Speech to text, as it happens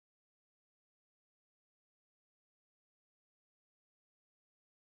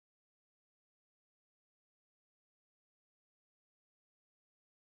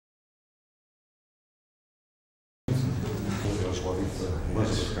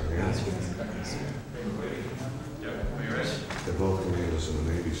They're both commanders in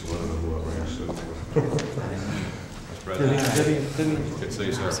the Navy, so I don't know who I ran Good to see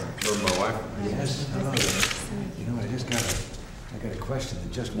you, sir. From my wife? Yes. Hello. You know, I got a question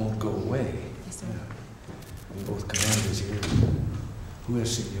that just won't go away. Yes, sir. Both commanders here. Who has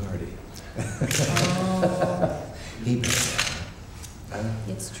seniority? Oh. He does.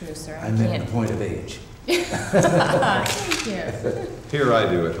 It's true, sir. I meant the point of age. Thank you. Here I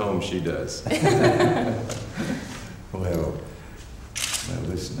do, at home she does. Well,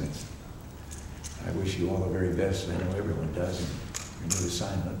 listen, I wish you all the very best, and I know everyone does, in your new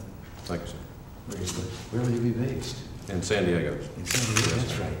assignment. Thank you, sir. Where will you be based? In San Diego. In San Diego,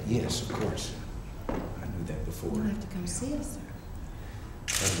 that's right. Yes, of course. I knew that before. You'll have to come see us, sir.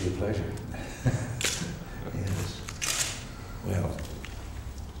 That'd be a pleasure. Yes. Well.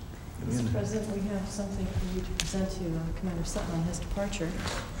 Mr. President, we have something for you to present to Commander Sutton on his departure.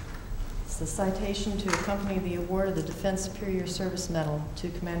 It's the citation to accompany the award of the Defense Superior Service Medal to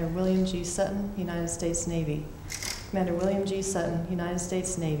Commander William G. Sutton, United States Navy. Commander William G. Sutton, United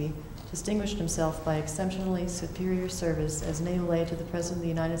States Navy, distinguished himself by exceptionally superior service as naval aide to the President of the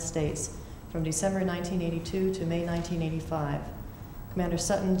United States from December 1982 to May 1985. Commander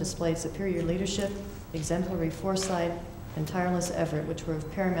Sutton displayed superior leadership, exemplary foresight, and tireless effort, which were of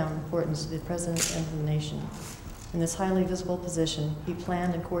paramount importance to the President and to the nation. In this highly visible position, he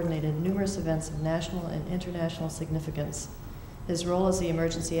planned and coordinated numerous events of national and international significance. His role as the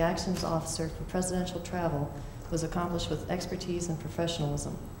Emergency Actions Officer for presidential travel was accomplished with expertise and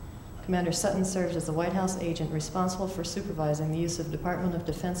professionalism. Commander Sutton served as the White House agent responsible for supervising the use of Department of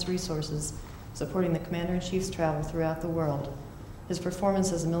Defense resources, supporting the Commander-in-Chief's travel throughout the world. His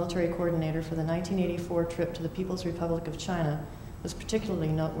performance as a military coordinator for the 1984 trip to the People's Republic of China was particularly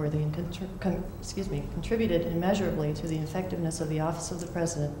noteworthy and contributed immeasurably to the effectiveness of the Office of the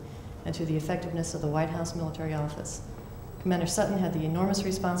President and to the effectiveness of the White House Military Office. Commander Sutton had the enormous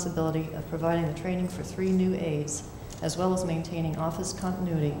responsibility of providing the training for 3 new aides, as well as maintaining office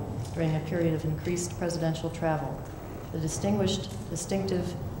continuity during a period of increased presidential travel. The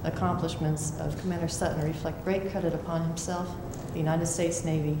distinctive accomplishments of Commander Sutton reflect great credit upon himself, the United States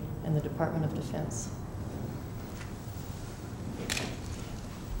Navy, and the Department of Defense.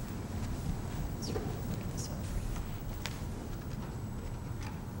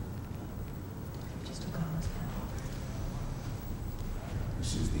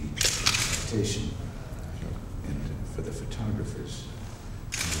 This is the citation, and for the photographers,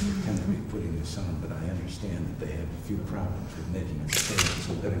 they're kind of be putting this on, but I understand that they have a few problems with making it stay,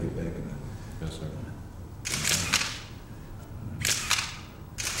 so we better get back in the... Yes, sir.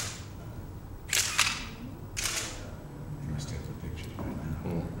 You must have the pictures right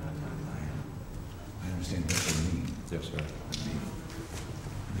now. I understand what they mean. Yes, sir. Let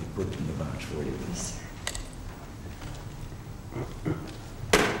me put it in the box for you. Yes,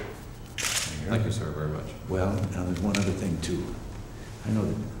 Thank you, sir, very much. Well, now there's one other thing too.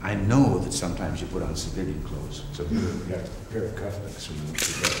 I know that sometimes you put on civilian clothes, so you've got a pair of cufflinks when you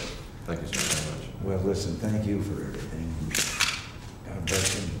go. Thank you, sir, very much. Well, listen, thank you for everything. God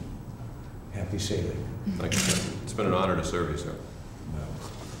bless you. Happy sailing. Thank you, sir. It's been an honor to serve you, sir. Well,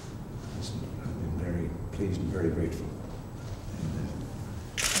 listen, I've been very pleased and very grateful.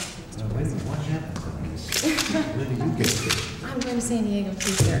 And, what happened on this? When did you get here? I'm going to San Diego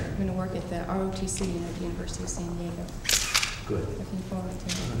too, sir. I'm going to work at the ROTC at the University of San Diego. Good. Looking forward to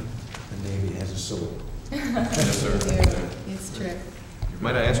it. The Navy has a soul. Yes, sir. We do. It's true.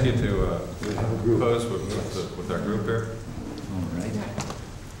 Might I ask you to We have a group. pose with our group here? All right.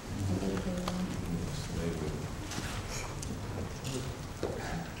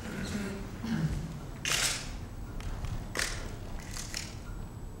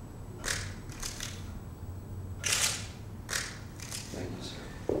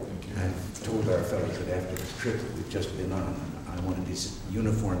 I've told our fellows that after this trip that we've just been on, I wanted this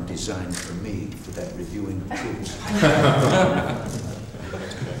uniform designed for me for that reviewing the troops. I've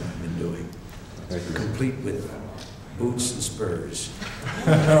been doing. Complete with boots and spurs.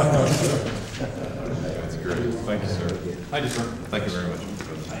 That's great. Thank you, sir. Thank you very much.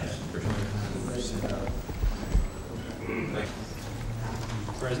 Appreciate it.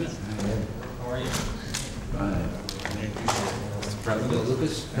 President, how are you? Fine. President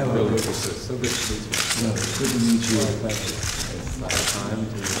Lucas. Hello, Lucas. So good to meet you. Well, it's good to meet you. It's not a time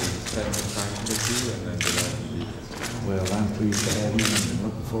to spend some time with you and then to meet. Well, I'm pleased to have you and I'm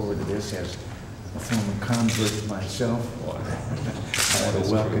looking forward to this as a former convert myself. I want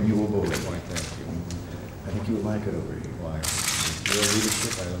to welcome you aboard. Thank you. I think you will like it over here. Why? your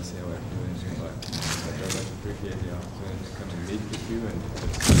leadership, I don't see how I can do anything but. I very much appreciate the opportunity to come and meet with you and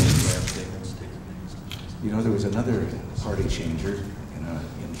just way I've taken things. You know, there was another party changer in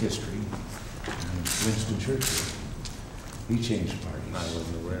history, Winston Churchill. He changed parties. I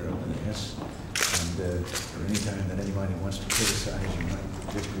wasn't aware of it. Yes. And for any time that anybody wants to criticize, you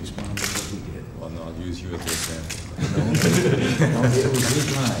might just respond to what he did. Well, no, I'll use you as an example. No, it was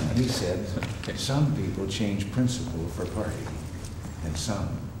his line. He said, some people change principle for party, and some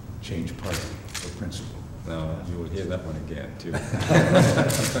change party for principle. No, you will hear that one again, too. Well,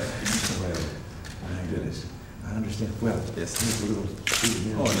 my goodness. I understand. Well, Yes. here's a little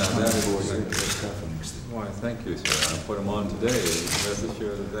souvenir. Oh, now that is- Well, Why, thank you, sir. I'll put them on today. Rest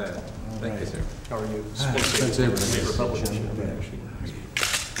assured of that. Thank you, sir. How are you? Hi. Spencer Abraham, Republican.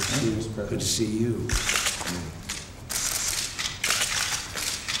 Good to see you.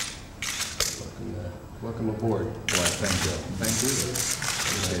 Welcome aboard. Why, thank you. Thank you.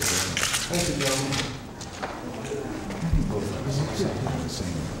 Appreciate it very much. Thank you, gentlemen. I think both of us have something the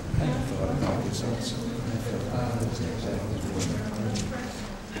same thought about this also. I felt this exactly the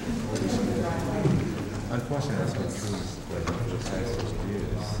Unfortunately, that's not true, Mr. President. For the past 6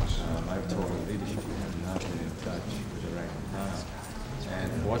 years, I've told the leadership we have not been in touch with the ranking class. And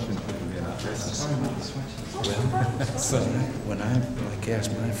fortunately, we are not just Well, when I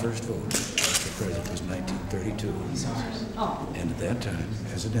cast my first vote for president was 1932, and at that time,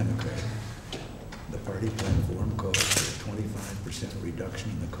 as a Democrat, the party platform called for a 25% reduction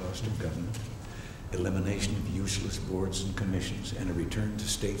in the cost of government, elimination of useless boards and commissions, and a return to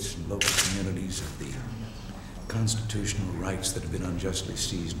states and local communities of the constitutional rights that have been unjustly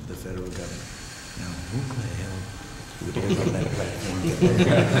seized by the federal government. Now, who the hell would ever on that platform get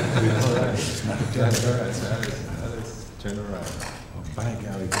there? It's not a That's all right, sir. That is turn around. Oh, by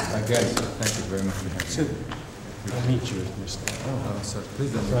golly. I got it. Thank you very much for having me. I'll meet you with Mr. Oh, sir, please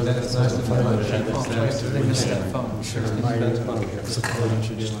don't. President, it's nice to meet you. Sure. Support what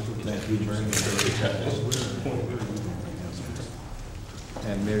you're doing. Thank you very much.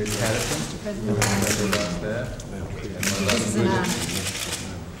 And Mary Patterson, member of our staff. And one of our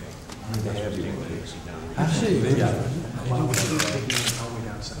Good to have you.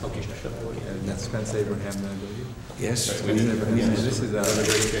 And that's Spence Abraham, I believe. Yes. This is our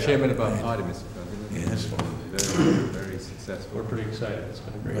chairman of our party, Mr. President. Yes. Very successful. We're pretty excited. It's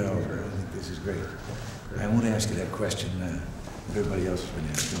been a great Well, year. I think this is great. I won't ask you that question. Everybody else has been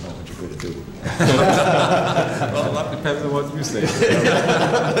asking about what you're going to do. Well, a lot depends on what you say. I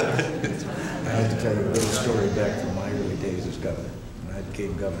have to tell you a little story back from my early days as governor. When I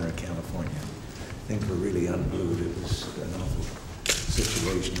became governor of California, things were really unglued. It was an awful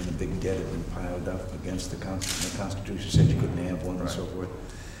situation, and a big debt had been piled up against the Constitution. The Constitution said you couldn't have one, and so forth.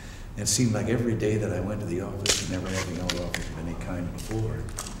 And it seemed like every day that I went to the office, never having held office of any kind before, it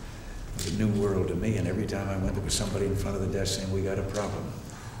was a new world to me. And every time I went, there was somebody in front of the desk saying, "We got a problem,"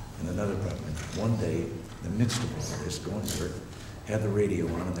 and another problem. One day, in the midst of all this, going through it, had the radio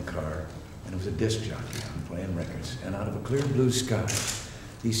on in the car, and it was a disc jockey on playing records. And out of a clear blue sky,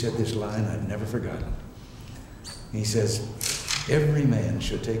 he said this line I've never forgotten. He says, "Every man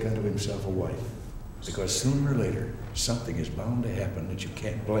should take unto himself a wife, because sooner or later, something is bound to happen that you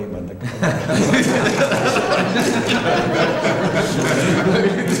can't blame on the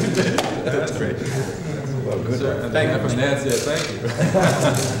That's great. Well, good. Sir, and thank you for Nancy. Thank you.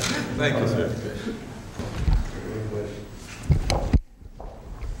 Thank you, sir.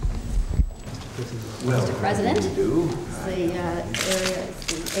 Well, Mr. President, what do you do? the area,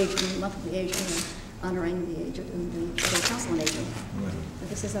 it's the aging, month of the aging, and honoring the aged and the City Council on Aging.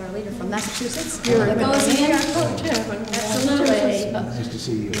 This is our leader from Massachusetts. Here it goes in. Absolutely. Nice to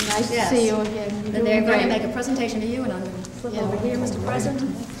see you. Nice to Yes. see you again. And they're going to make a presentation to you, and I'm going to flip over here, Mr. President.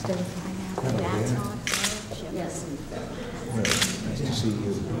 Yes. Well, nice to see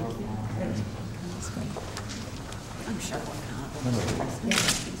you. I'm sure.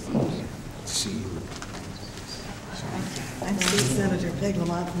 Nice to see you. I'm State Senator Peg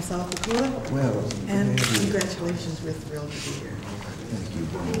Lamont from South Dakota, Well, and good to have you. congratulations, we're thrilled to be here. Thank you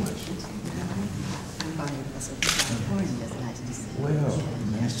very much. Well, Well,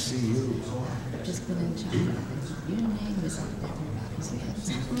 nice to see you. Just been in China. Your name is on everybody's lips.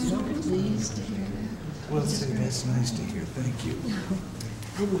 I'm so pleased to hear that. Well, that's nice to hear. Thank you.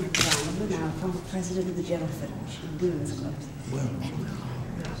 I'm Mark Donovan, I'm former president of the General Federation of Women's Clubs. Well,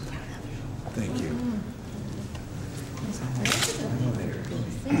 thank you. Hello there.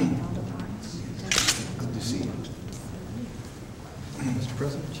 Good to see you. Mr.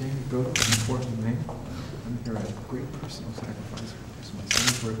 President, Jamie Goodall, important name. I'm here at a great personal sacrifice. It's my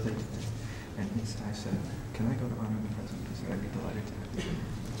son's birthday today. And I said, can I go to honor the president? He said, I'd be delighted to.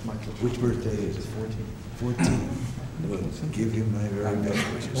 It's my pleasure. Which birthday is it? 14. 14. Well, give him my very best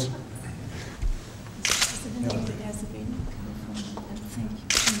wishes. President, David Azevedo, California, and thank you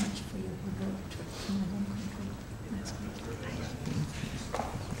so much for your work in my home country. That's great.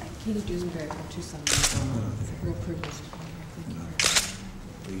 Katie Duesenberg from Tucson, Arizona. It's a real privilege to be here. Thank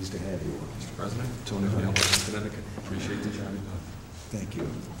you. Pleased to have you. Mr. President, Tony from Connecticut. Appreciate the job. Thank you.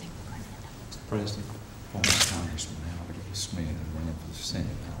 Mr. President. Former Congressman Albert Smith running for the Senate.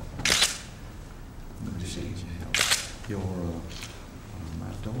 Good to see you.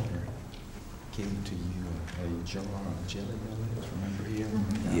 My daughter gave to you a jar of jelly bellies, remember here?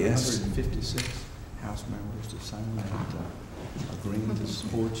 Yes. 156 House members to sign and agreeing to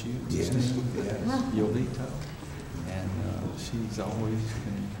support you. Yes. Yolito. And she's always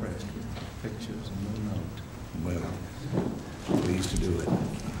been impressed with pictures and no note. Well, pleased to do it.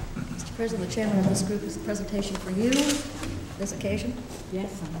 Mr. President, the chairman of this group is a presentation for you this occasion.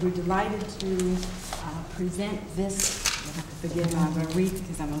 Yes, we're delighted to present this. Forgive me, I'm going to read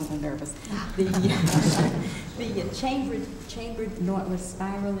because I'm a little nervous. The chambered knotless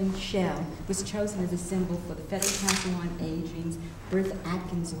spiraling shell was chosen as a symbol for the Federal Council on Aging's Bertha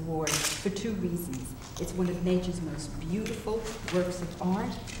Adkins Award for two reasons. It's one of nature's most beautiful works of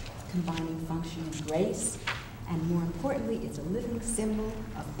art, combining function and grace, and more importantly, it's a living symbol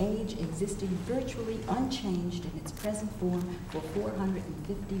of age existing virtually unchanged in its present form for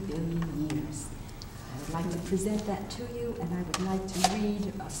 450 billion years. I would like to present that to you, and I would like to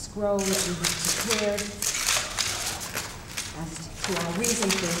read a scroll that we have prepared as to our reason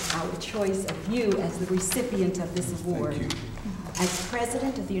for our choice of you as the recipient of this award. Thank you. As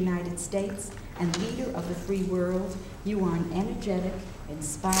President of the United States and leader of the free world, you are an energetic,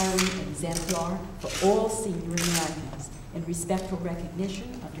 inspiring exemplar for all senior Americans in respectful recognition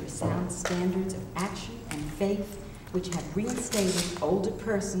of your sound standards of action and faith, which have reinstated older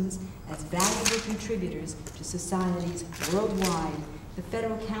persons as valuable contributors to societies worldwide. The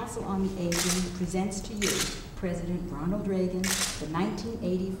Federal Council on the Aging presents to you President Ronald Reagan the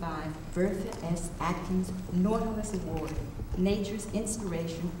 1985 Bertha S. Atkins Nautilus Award, Nature's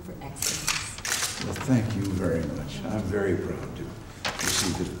Inspiration for Excellence. Well, thank you very much. I'm very proud to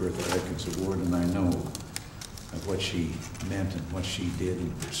receive this Bertha Adkins Award, and I know of what she meant and what she did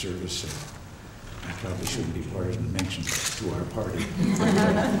in her service. I probably shouldn't be partisan mentioned to our party.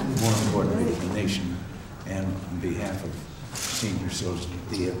 More importantly, to the nation, and on behalf of senior citizens,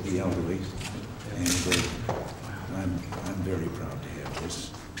 the elderly. And I'm very proud to have this,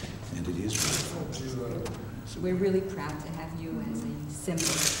 and it is wonderful. So we're really proud to have you as a symbol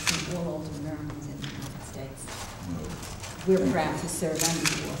for all older Americans in the United States. We're proud to serve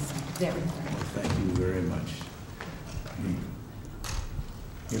under you also. Very proud. Well, thank you very much.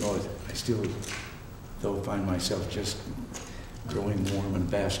 You know, I still, though, find myself just growing warm and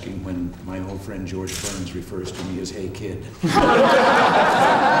basking when my old friend George Burns refers to me as "Hey Kid." The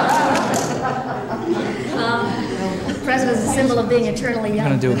president is a symbol of being eternally young.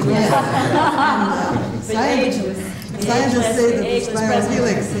 I'm going to do a quick Scientists say that the spiral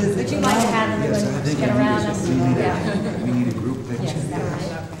helix is... Would you like to have everyone get around us? We need a group picture. Yes, all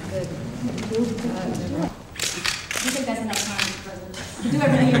right. Good. You think that's enough time, Mr. President? To do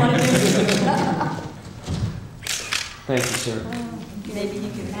everything you want to do? Thank you, sir. Maybe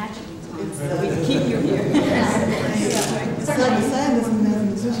you can match it so we can keep you here. Scientists and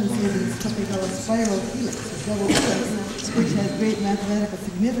mathematicians say that it's something called a spiral helix, a double helix, which has great mathematical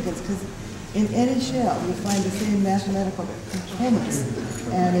significance because in any shell you find the same mathematical components,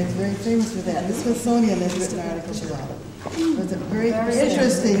 and it's very famous for that. The Smithsonian has written articles about it. It's a very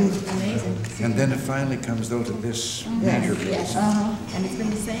interesting. Amazing. And then it finally comes, though, to this major piece. Yes. And it's been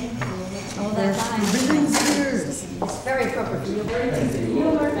the same for all that time. Years. It's very appropriate for you. The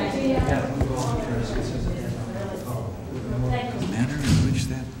manner in which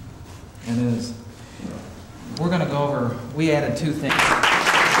that... And is, we're going to go over, we added two things.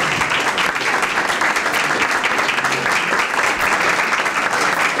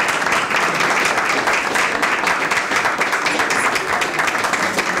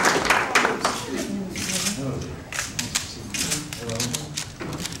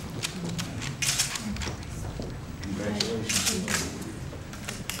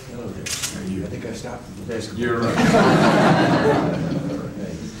 You're right.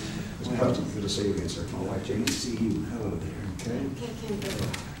 Good to see you again, sir. My wife, Jane, to see you. Hello there. Okay.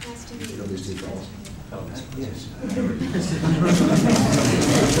 Nice to meet You know these two fellows? Yes. I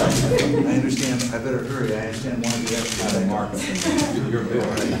understand. I better hurry. I understand why you have to have that mark. You're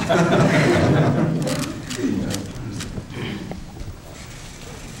good.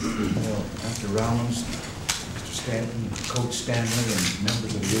 Well, Dr. Rollins, Mr. Stanton, Coach Stanley, and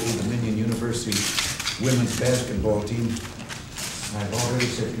members of the Old Dominion University women's basketball team. I've already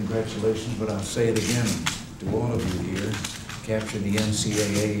said congratulations, but I'll say it again to all of you here. Captured the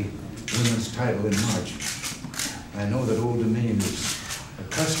NCAA women's title in March. I know that Old Dominion is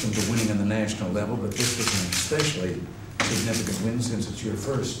accustomed to winning on the national level, but this was an especially significant win since it's your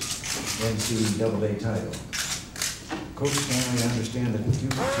first NCAA title. Coach Stanley, I understand that you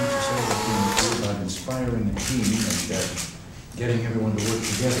teach us everything about inspiring a team and getting everyone to work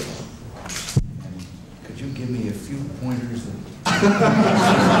together. And could you give me a few pointers that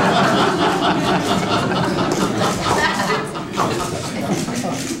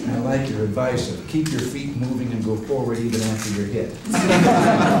I like your advice of keep your feet moving and go forward even after you're hit.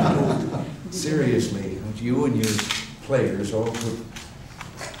 Seriously, you and your players all put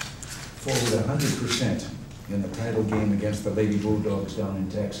forward 100% in the title game against the Lady Bulldogs down in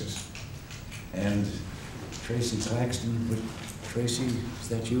Texas. And Tracy Claxton, Tracy, is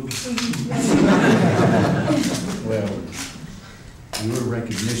that you? Well, your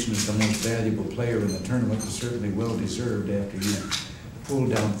recognition as the most valuable player in the tournament was certainly well deserved after you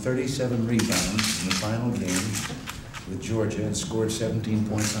pulled down 37 rebounds in the final game with Georgia and scored 17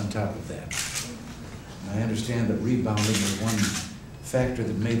 points on top of that. I understand that rebounding was one factor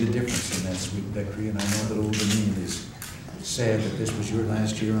that made the difference in that sweet victory, and I know that Old Dominion is sad that this was your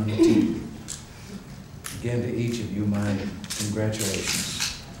last year on the team. Again, to each of you, my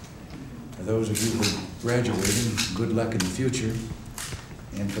congratulations. For those of you who are graduating, good luck in the future.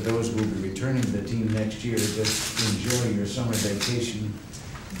 And for those who will be returning to the team next year, just enjoy your summer vacation,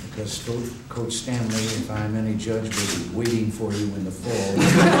 because Coach Stanley, if I'm any judge, will be waiting for you in the fall.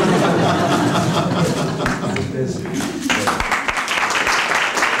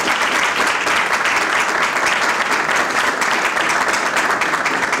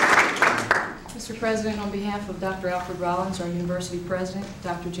 Mr. President, on behalf of Dr. Alfred Rollins, our university president,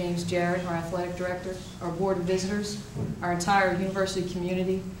 Dr. James Jarrett, our athletic director, our board of visitors, our entire university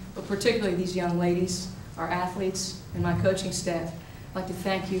community, but particularly these young ladies, our athletes, and my coaching staff, I'd like to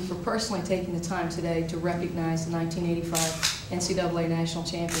thank you for personally taking the time today to recognize the 1985 NCAA National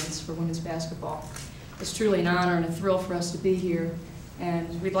Champions for women's basketball. It's truly an honor and a thrill for us to be here, and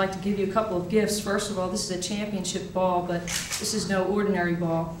we'd like to give you a couple of gifts. First of all, this is a championship ball, but this is no ordinary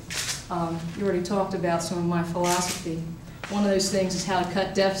ball. You already talked about some of my philosophy. One of those things is how to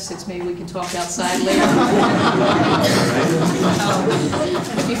cut deficits. Maybe we can talk outside later.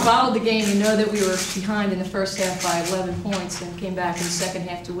 If you followed the game, you know that we were behind in the first half by 11 points and came back in the second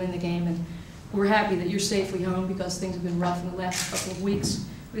half to win the game. And we're happy that you're safely home because things have been rough in the last couple of weeks.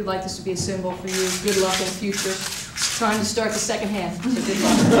 We'd like this to be a symbol for you. Good luck in the future. It's time to start the second half, so good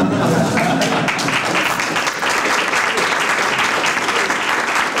luck.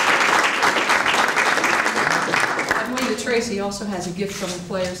 Tracy also has a gift from the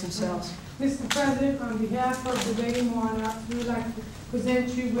players themselves. Mr. President, on behalf of the Lady Monarchs, we would like to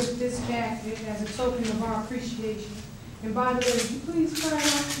present you with this jacket as a token of our appreciation. And by the way, would you please try it on?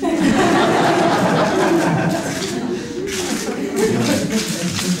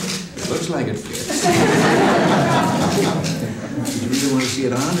 It looks like it fits. You really want to see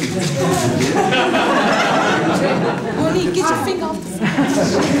it on? Monique, get your finger off the side.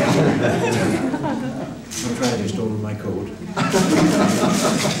 I'll try just over my coat.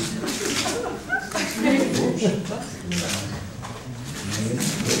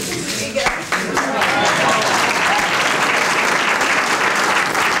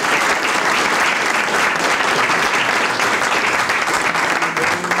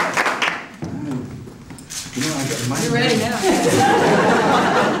 You're ready now.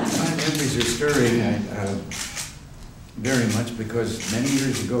 My memories are stirring very much because many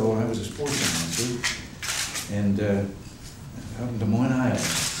years ago I was a sports announcer and out in Des Moines, Iowa,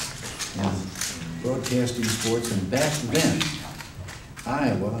 and broadcasting sports. And back then,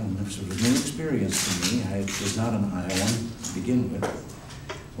 Iowa, and this was a new experience for me. I was not an Iowan to begin with.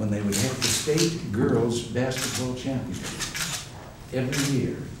 When they would have the state girls basketball championship every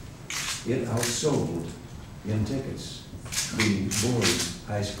year, it outsold in tickets the boys'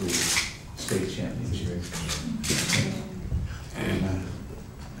 high school state championship. And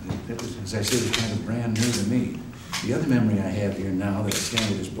that was, as I said, kind of brand new to me. The other memory I have here now that I stand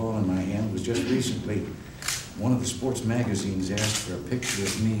with this ball in my hand was just recently one of the sports magazines asked for a picture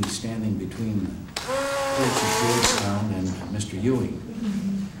of me standing between Coach of Georgetown and Mr. Ewing.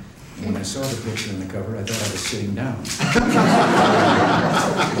 And when I saw the picture on the cover, I thought I was sitting down.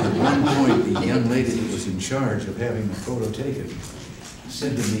 At one point, the young lady that was in charge of having the photo taken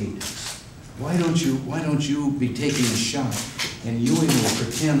said to me, why don't you be taking a shot and Ewing will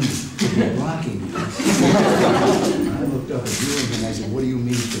pretend to be blocking me. I looked up at Ewing and I said, "What do you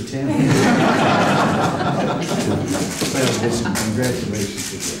mean pretend?" Well, listen,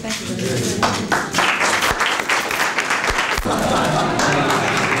 congratulations again. Thank you very much.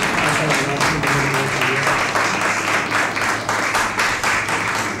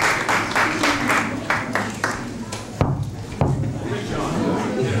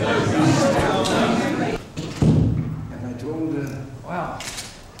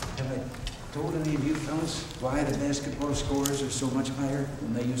 Why the basketball scores are so much higher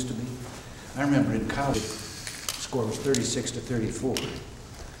than they used to be? I remember in college, the score was 36-34.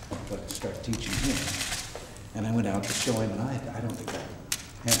 But to start teaching him. And I went out to show him, and I don't think I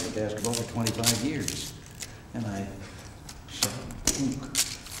handled basketball for 25 years. And I shot him,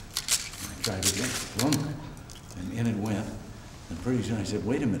 I tried again, plunk, and in it went. And pretty soon I said,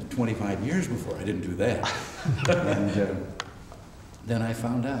 wait a minute, 25 years before I didn't do that. And then I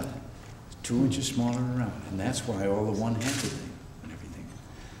found out. 2 inches smaller around, and that's why all the one-handed thing and everything.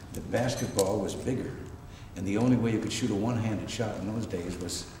 The basketball was bigger, and the only way you could shoot a one-handed shot in those days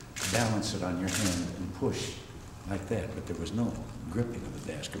was balance it on your hand and push like that, but there was no gripping of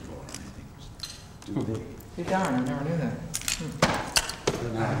the basketball or anything. It was too big. Hey, darn, I never knew that.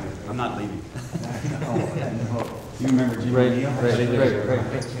 I'm not leaving. No. You remember Jimmy Neal? Right.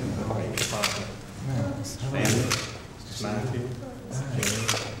 Matthew.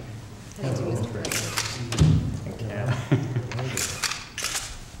 Thank you, Mr.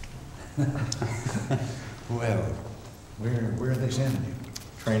 Well, where are they sending you?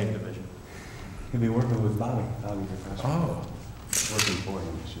 Training division. He'll be working with Bobby. Bobby, your professor. Oh. Working for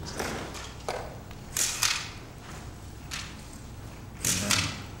him, I should say.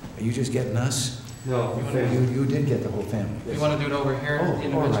 Are you just getting us? No, You did get the whole family. You want to do it over here, Oh,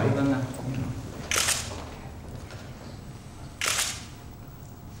 individual, all right. then the...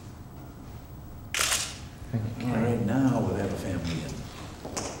 All right, now we'll have a family in.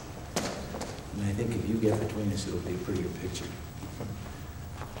 And I think if you get between us, it'll be a prettier picture.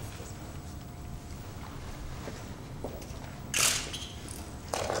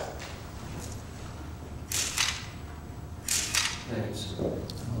 Thanks.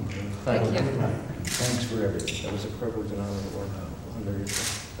 Thank you. Thanks for everything. That was a privilege and honor to work under you.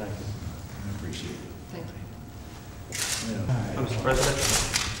 Thank you. I appreciate it. Thank you. Yeah. Mr. President?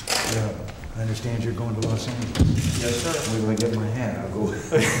 Yeah, I understand you're going to Los Angeles. Yes, sir. Wait till I get my hat, I'll go. I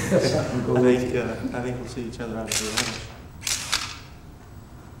think we'll see each other after lunch.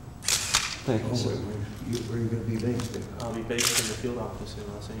 Thank you, sir. Where are you going to be based? I'll be based in the field office in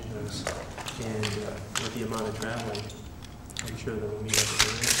Los Angeles, and with the amount of traveling, I'm sure that we'll meet up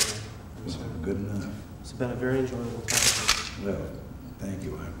again. So Good enough. it's been a very enjoyable time. Well, thank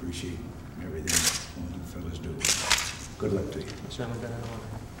you. I appreciate everything all you fellas do. Good luck to you. It's certainly been an honor.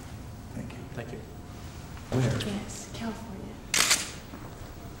 Thank you. Thank you. Where? Yes, California.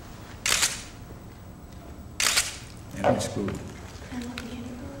 And which school? Claremont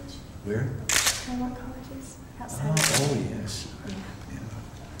Community College. Where? Claremont Colleges outside. Oh, yes. Yeah.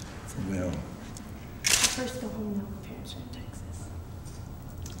 Well, I first go home though, my parents are in Texas.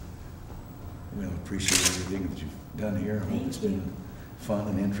 we'll appreciate everything that you've done here. I hope it's Thank you. been fun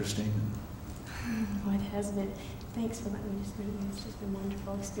and interesting. Well, it has been. Thanks for letting me just meet you. It's just been a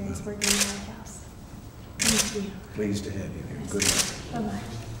wonderful experience working in the White House. Thank you. Pleased to have you here. Good luck.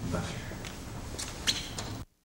 Bye-bye. Bye.